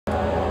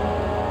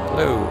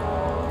Hello,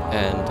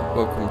 and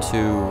welcome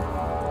to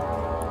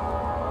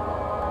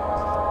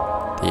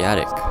The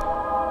Attic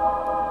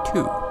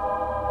 2,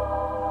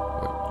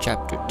 or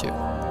Chapter 2,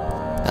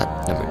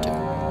 not number 2,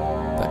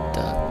 but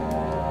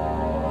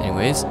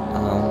anyways,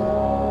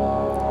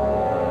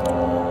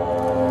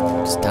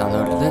 just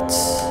downloaded it.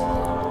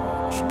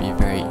 Should be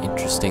very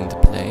interesting to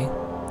play.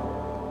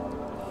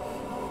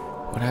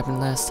 What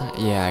happened last time?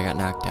 Yeah, I got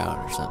knocked out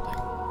or something.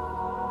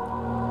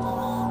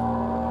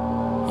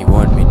 He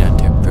warned me not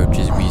to approach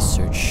his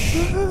research.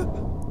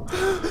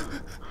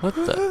 What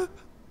the?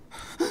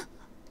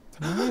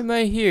 Why am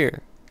I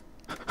here?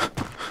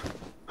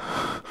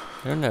 I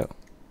don't know.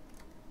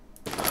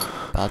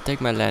 But I'll take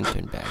my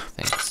lantern back,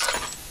 thanks.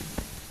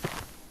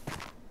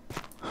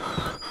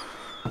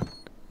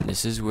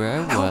 This is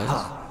where I was.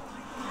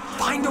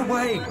 Find a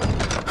way!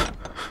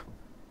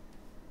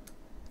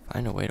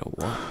 Find a way to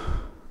what?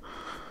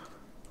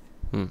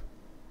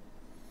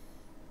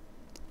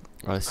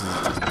 Oh, this is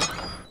just...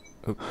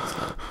 Oops.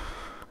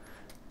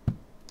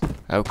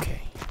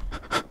 Okay.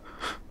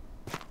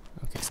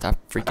 Okay, stop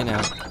freaking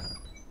out.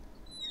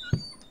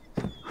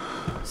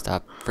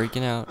 Stop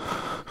freaking out.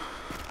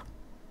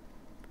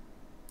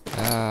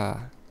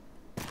 Ah.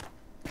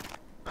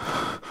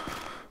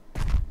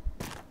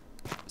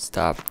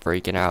 Stop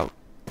freaking out.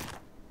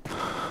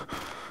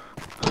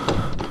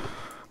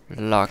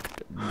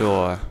 Locked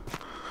door.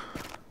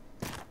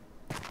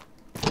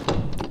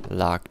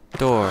 Locked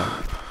door.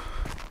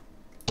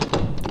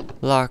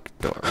 Locked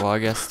door. Well, I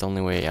guess the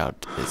only way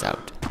out is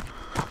out.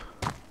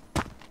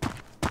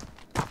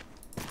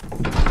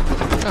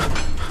 Oh.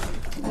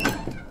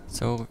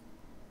 So,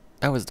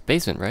 that was the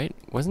basement, right?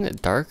 Wasn't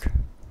it dark?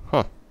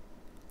 Huh.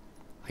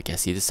 I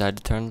guess he decided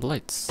to turn the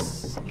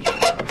lights.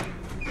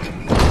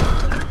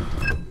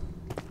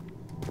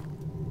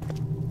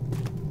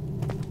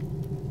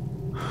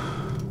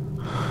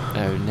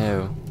 Oh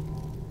no.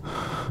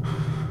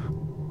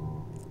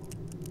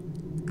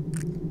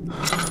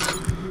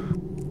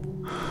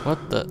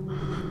 What the?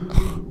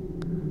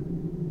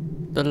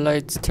 The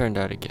lights turned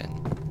out again.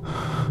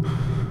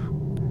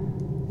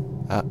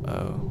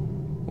 Uh-oh.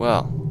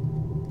 Well.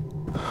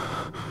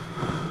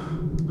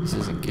 This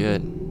isn't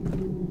good.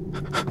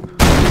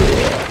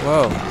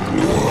 Whoa.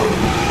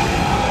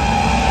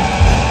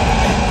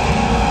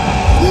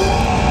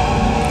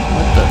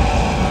 What the?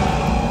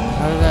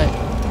 How did I...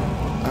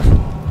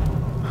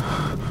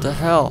 What the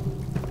hell?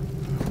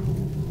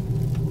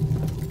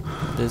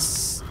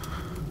 This...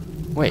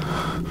 Wait.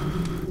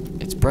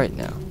 It's bright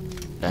now.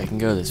 I can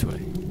go this way.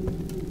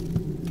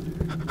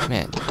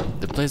 Man,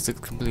 the place looks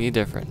completely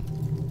different.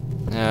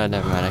 No,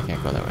 never mind, I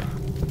can't go that way.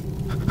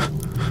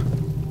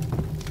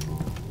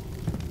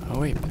 Oh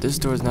wait, but this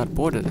door is not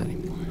boarded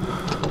anymore.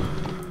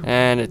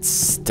 And it's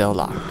still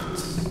locked.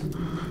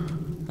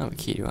 Oh, a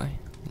key do I?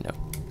 No.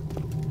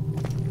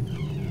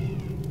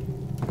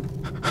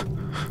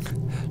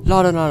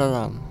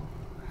 La-da-da-da-dum.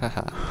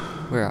 Haha.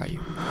 Where are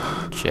you?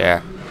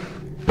 Chair.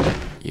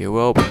 You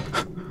will break.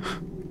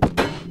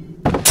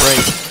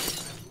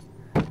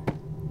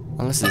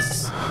 Unless this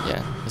is,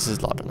 yeah, this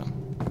is laudanum.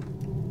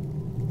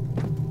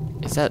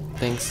 Is that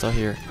thing still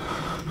here?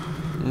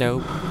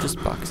 No,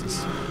 just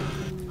boxes.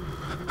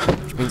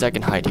 Which means I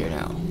can hide here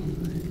now,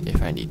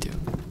 if I need to.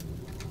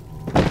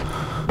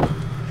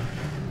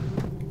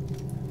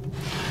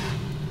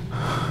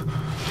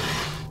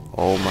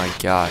 Oh my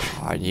gosh,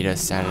 I need a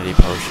sanity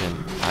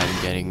potion.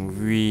 I'm getting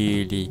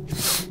really...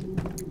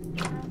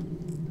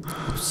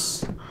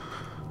 Oops.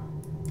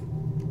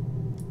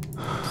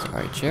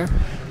 Sorry, chair.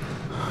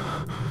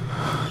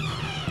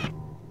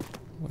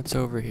 What's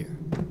over here?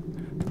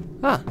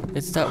 Ah,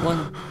 it's that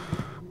one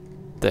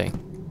thing.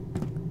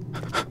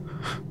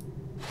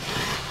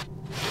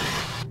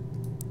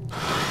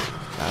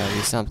 Gotta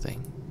be something.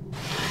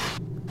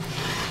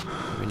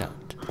 Maybe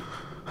not.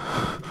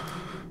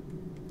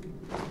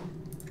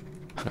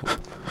 Nope.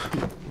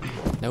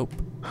 Nope.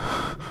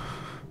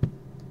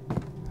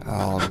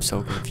 Oh, I'm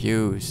so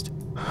confused.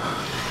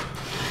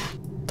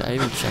 Did I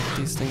even check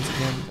these things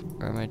again?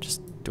 Or am I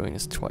just doing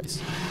this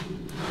twice?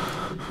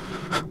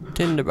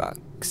 Tinderbox.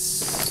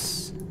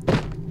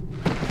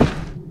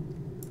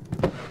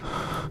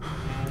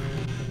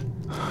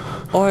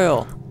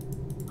 Oil.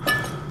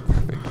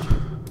 Perfect.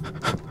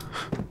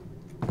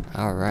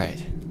 Alright.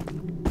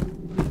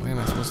 Where am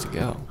I supposed to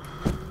go?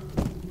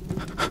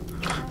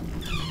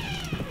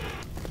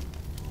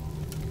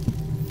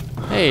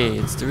 Hey,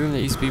 it's the room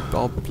that used to be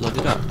all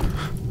blooded up.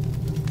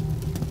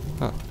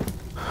 Huh.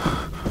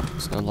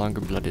 It's no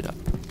longer blooded up.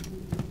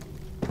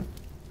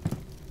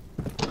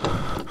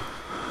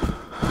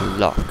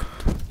 Locked.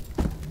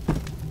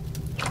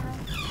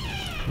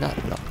 Not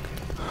locked.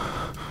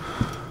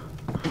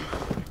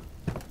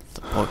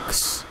 The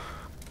books.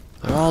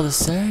 They're all the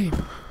same.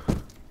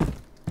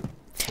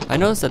 I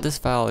noticed that this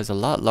file is a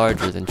lot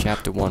larger than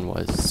chapter 1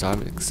 was, so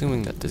I'm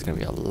assuming that there's gonna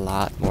be a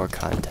lot more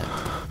content.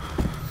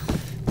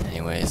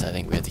 Anyways, I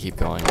think we have to keep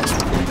going.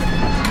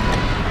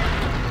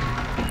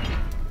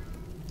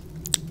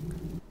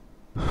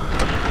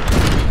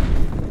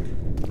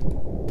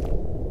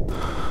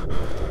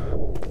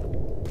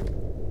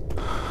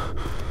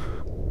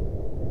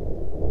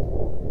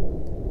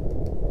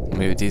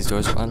 Maybe these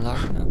doors are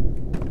unlocked now.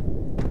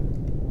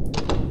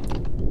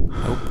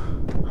 Nope.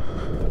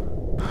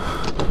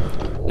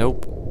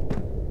 Nope.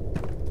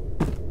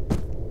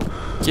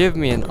 Give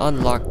me an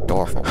unlocked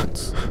door for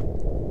once.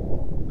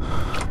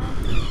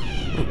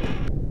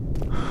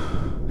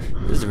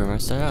 This is the room I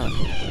started out.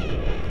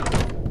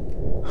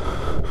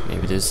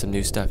 Maybe there's some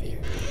new stuff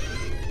here.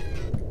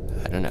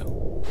 I don't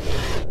know.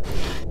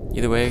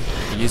 Either way,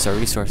 we use our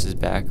resources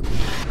back.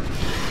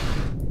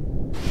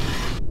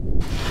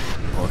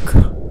 Look.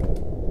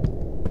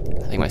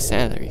 I think my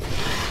sanity.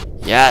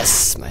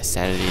 Yes! My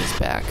sanity is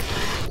back.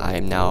 I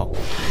am now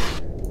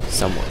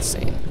somewhat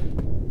sane.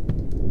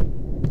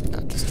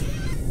 Not just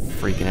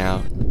freaking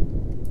out.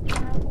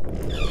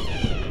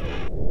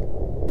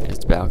 It's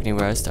the balcony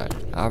where I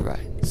started.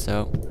 Alright,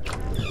 so.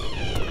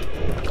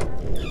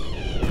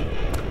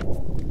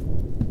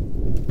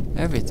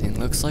 Everything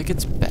looks like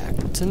it's back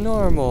to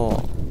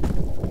normal.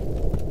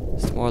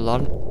 Is there more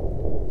laudanum?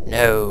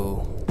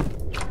 No.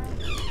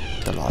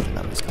 The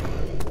laudanum is gone.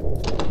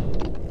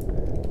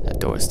 That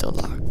door is still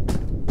locked.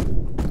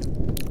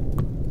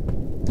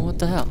 What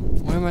the hell?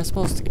 Where am I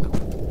supposed to go?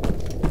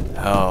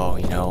 Oh,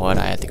 you know what?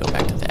 I have to go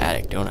back to the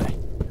attic, don't I?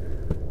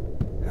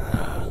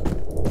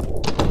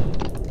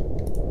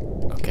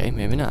 Okay,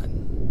 maybe not.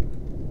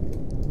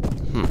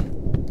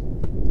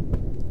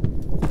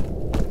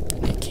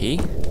 Any key?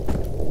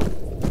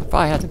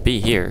 Probably have to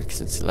be here,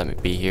 since it let me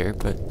be here,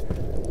 but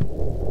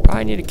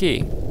probably need a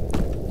key.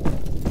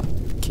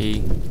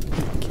 Key.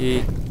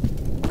 Key.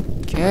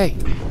 Okay.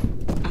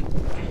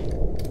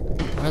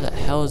 Where the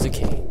hell is the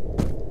key?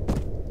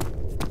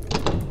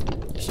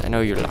 Yes, I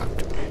know you're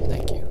locked.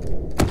 Thank you.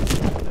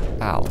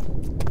 Ow.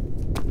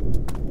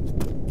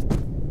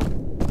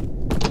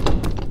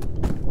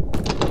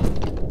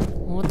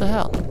 What the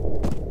hell?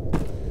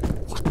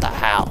 What the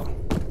hell?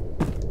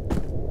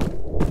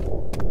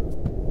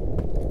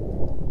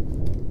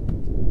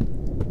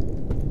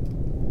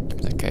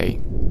 Okay.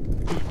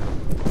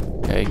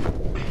 Okay.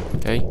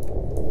 Okay.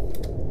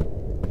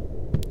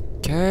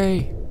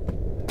 Okay.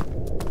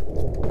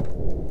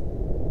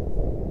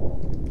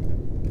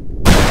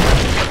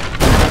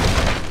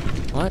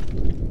 What?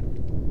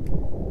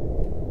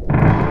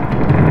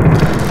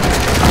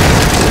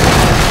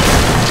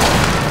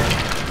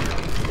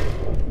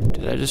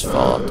 Did I just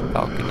fall off the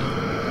balcony?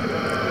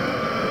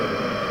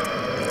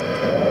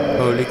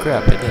 Holy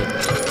crap, I did.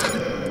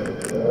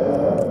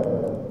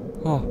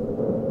 Oh.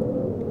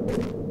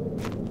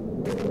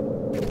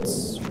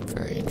 That's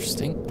very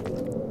interesting.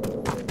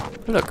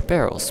 Look,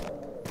 barrels.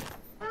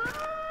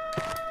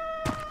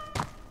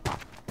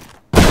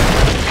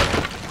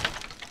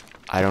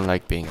 I don't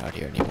like being out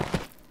here anymore.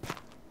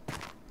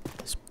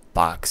 There's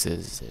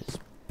boxes, there's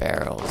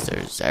barrels,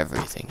 there's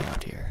everything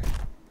out here.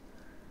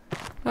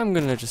 I'm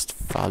gonna just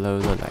follow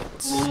the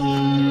lights.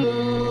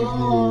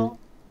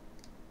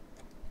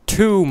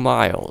 2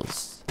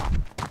 miles.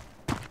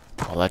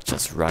 Well, let's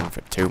just run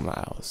for 2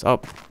 miles.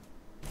 Oh.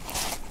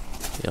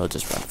 It'll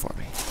just run for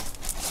me.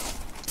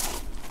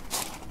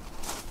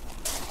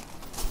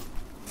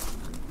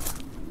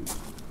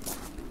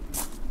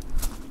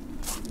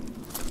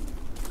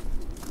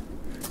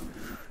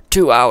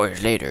 Two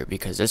hours later,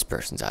 because this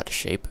person's out of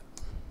shape.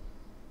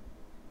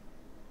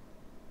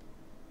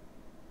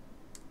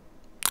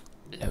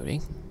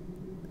 Loading.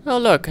 Oh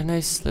look, a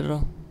nice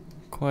little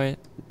quiet,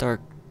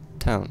 dark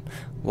town.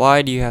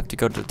 Why do you have to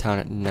go to the town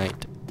at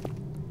night?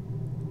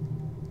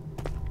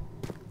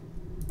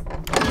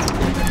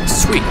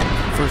 Sweet.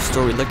 First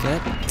door we look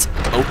at, it's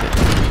open.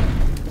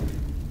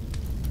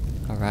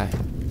 Alright.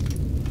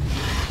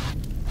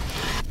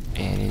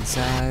 And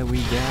inside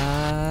we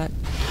got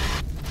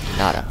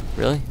nada.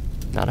 Really?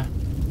 Nada?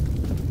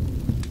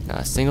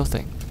 Not a single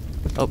thing.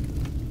 Oh.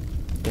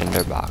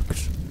 Tinder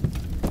box.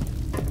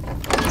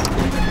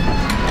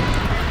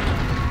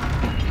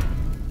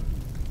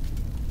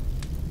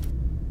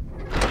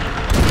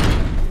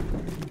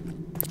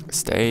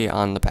 Stay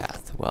on the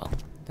path. Well,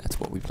 that's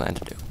what we plan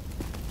to do.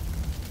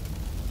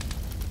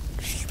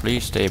 Just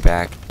please stay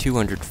back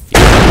 200 feet.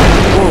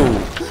 Whoa!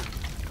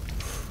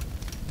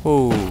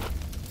 Whoa.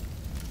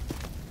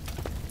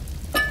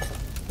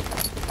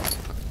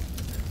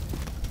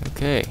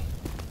 Okay.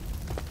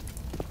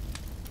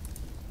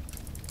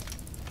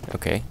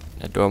 Okay,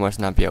 that door must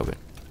not be open.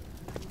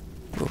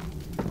 Ooh.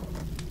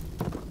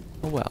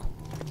 Oh well.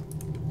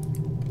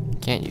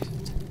 Can't use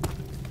it.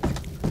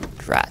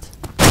 Drat.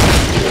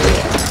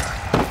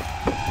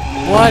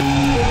 What?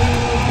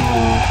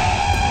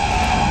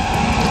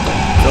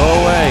 Go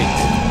away.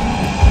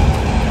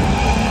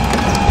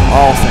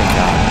 Oh, thank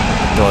God.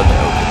 The door that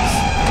opens.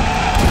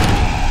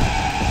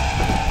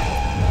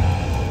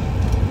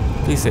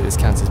 Please say this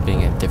counts as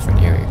being in a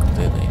different area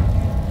completely.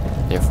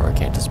 Therefore, I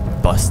can't just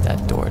bust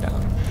that door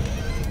down.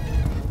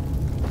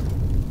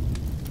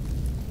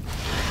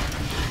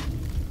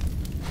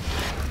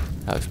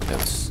 That was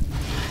close.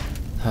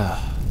 That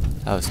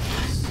was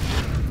close.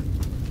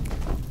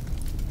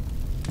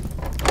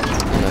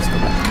 Let's go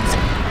back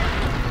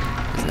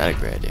inside. Isn't that a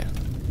great idea?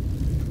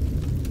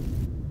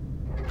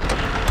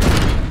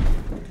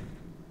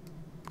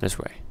 This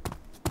way.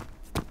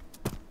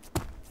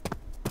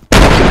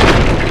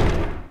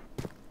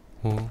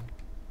 Oh.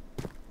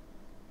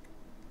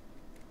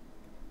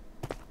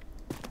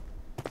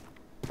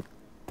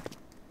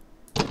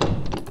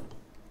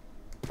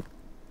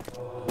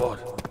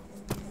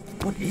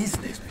 What is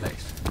this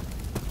place?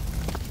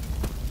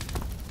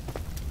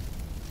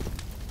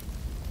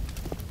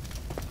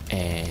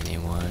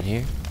 Anyone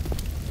here?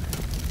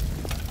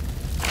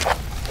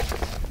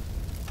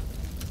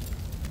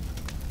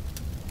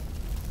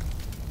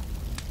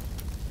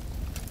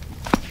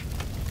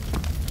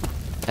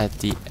 At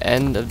the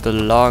end of the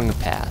long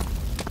path.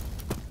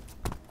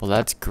 Well,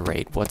 that's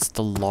great. What's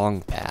the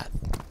long path?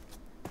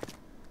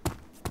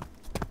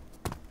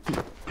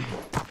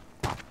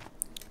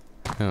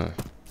 Huh.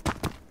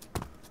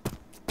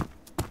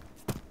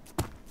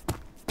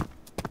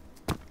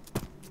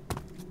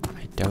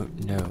 I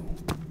don't know.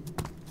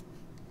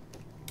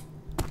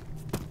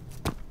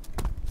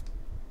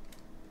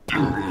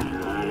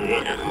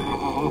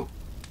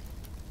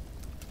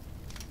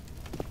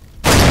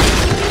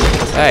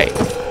 Hey.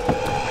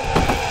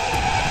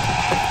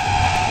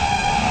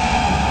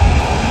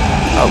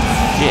 Oh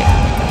shit.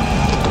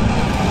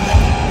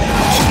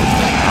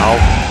 Ow.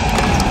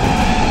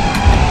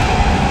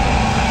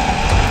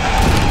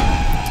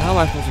 How am I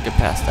supposed to get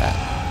past that?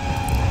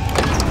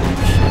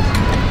 Shit.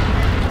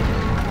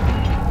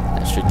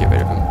 That should get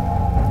rid of him.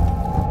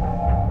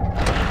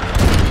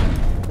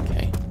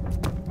 Okay.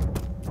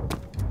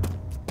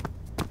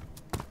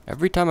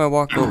 Every time I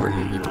walk over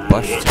here, he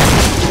busts me.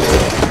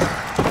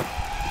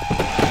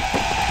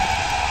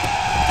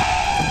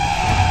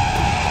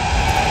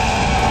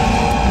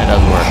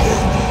 Doesn't work.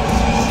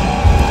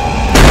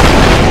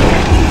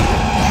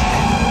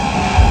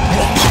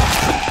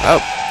 Oh,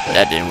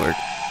 that didn't work.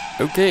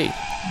 Okay. I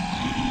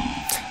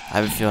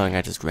have a feeling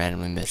I just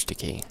randomly missed a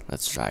key.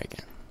 Let's try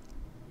again.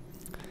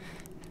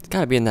 It's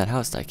gotta be in that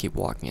house that I keep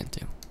walking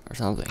into. Or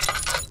something.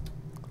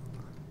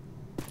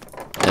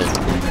 This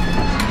one.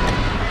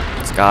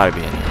 It's gotta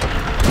be in here.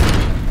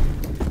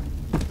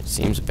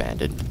 Seems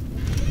abandoned.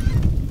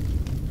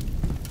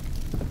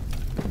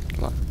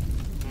 Come on.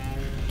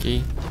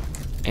 Key.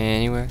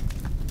 Anywhere?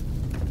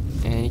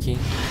 Any key?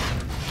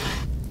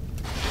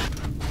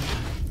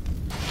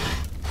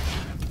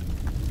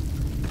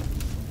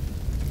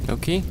 No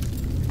key?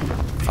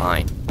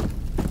 Fine.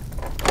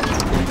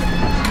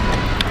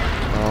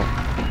 Well,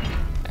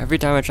 every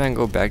time I try and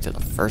go back to the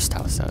first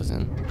house I was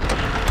in,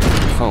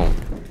 home.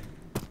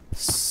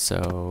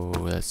 So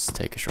let's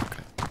take a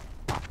shortcut.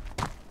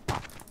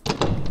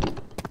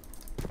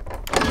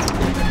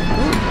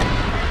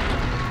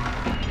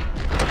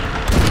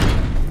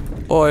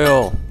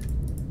 Oil.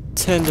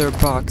 Tinder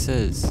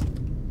boxes.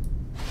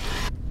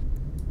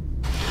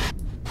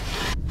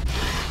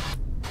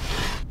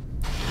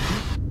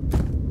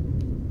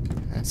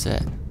 That's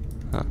it.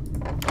 Huh.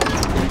 Come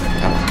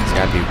on, there's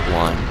gotta be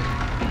one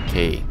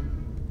key.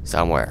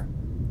 Somewhere.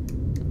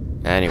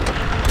 Anyway.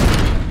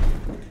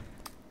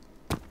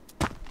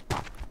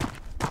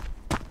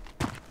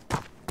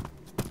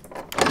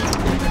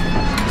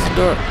 This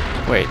door.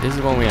 Wait, this is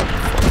the one we had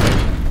before, right?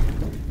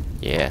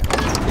 Yeah.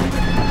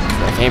 That's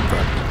where I came from.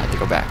 I have to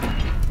go back.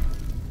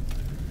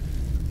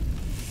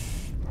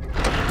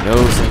 No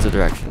sense of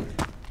direction.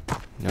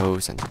 No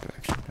sense of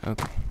direction.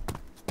 Okay.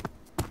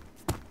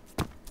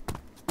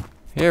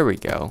 Here we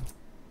go.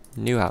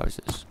 New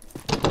houses.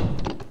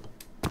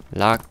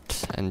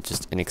 Locked and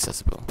just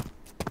inaccessible.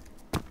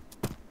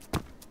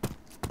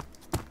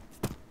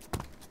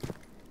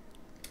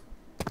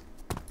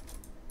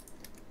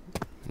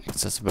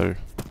 Inaccessible.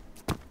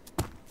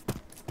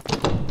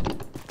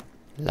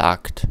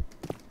 Locked.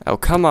 Oh,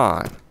 come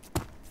on.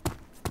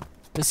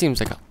 This seems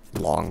like a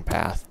long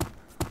path.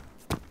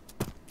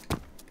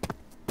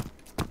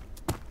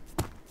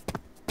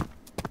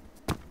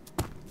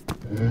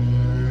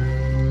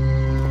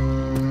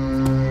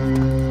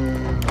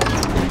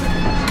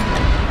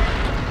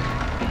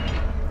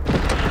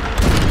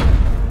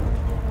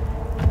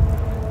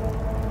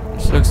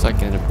 This looks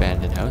like an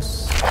abandoned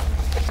house.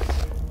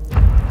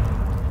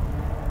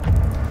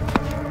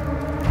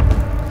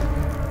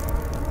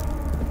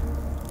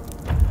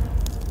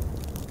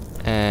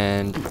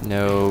 And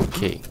no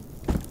key.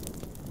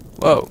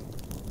 Whoa.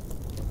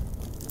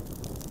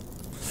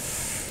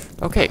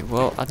 Okay,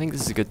 well, I think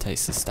this is a good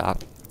place to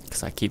stop,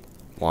 because I keep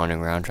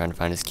wandering around trying to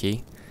find his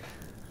key.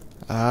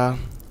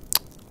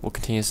 We'll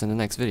continue this in the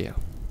next video.